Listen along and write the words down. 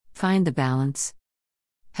Find the balance.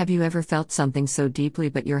 Have you ever felt something so deeply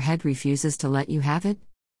but your head refuses to let you have it?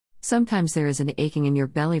 Sometimes there is an aching in your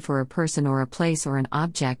belly for a person or a place or an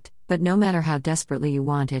object, but no matter how desperately you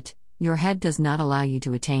want it, your head does not allow you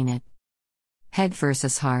to attain it. Head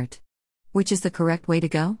versus heart. Which is the correct way to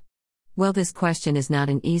go? Well, this question is not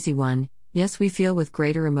an easy one. Yes, we feel with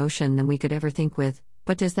greater emotion than we could ever think with,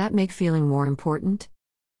 but does that make feeling more important?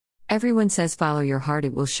 Everyone says follow your heart,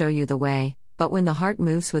 it will show you the way, but when the heart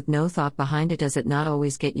moves with no thought behind it, does it not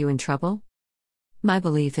always get you in trouble? My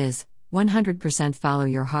belief is, 100% follow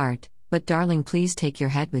your heart, but darling, please take your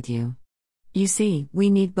head with you. You see,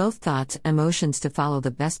 we need both thoughts and emotions to follow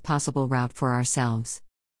the best possible route for ourselves.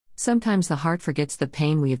 Sometimes the heart forgets the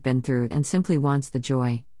pain we have been through and simply wants the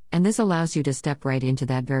joy, and this allows you to step right into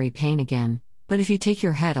that very pain again, but if you take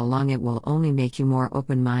your head along, it will only make you more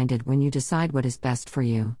open-minded when you decide what is best for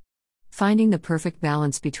you. Finding the perfect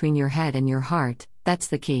balance between your head and your heart, that's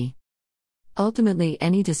the key. Ultimately,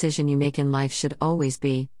 any decision you make in life should always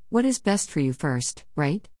be, what is best for you first,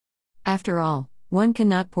 right? After all, one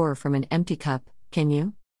cannot pour from an empty cup, can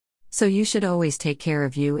you? So you should always take care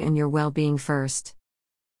of you and your well-being first.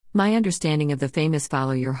 My understanding of the famous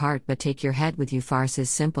follow your heart but take your head with you farce is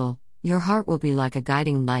simple. Your heart will be like a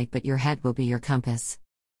guiding light, but your head will be your compass.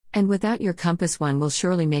 And without your compass, one will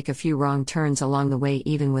surely make a few wrong turns along the way,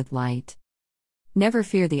 even with light. Never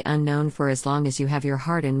fear the unknown, for as long as you have your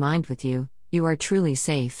heart and mind with you, you are truly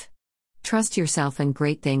safe. Trust yourself and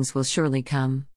great things will surely come.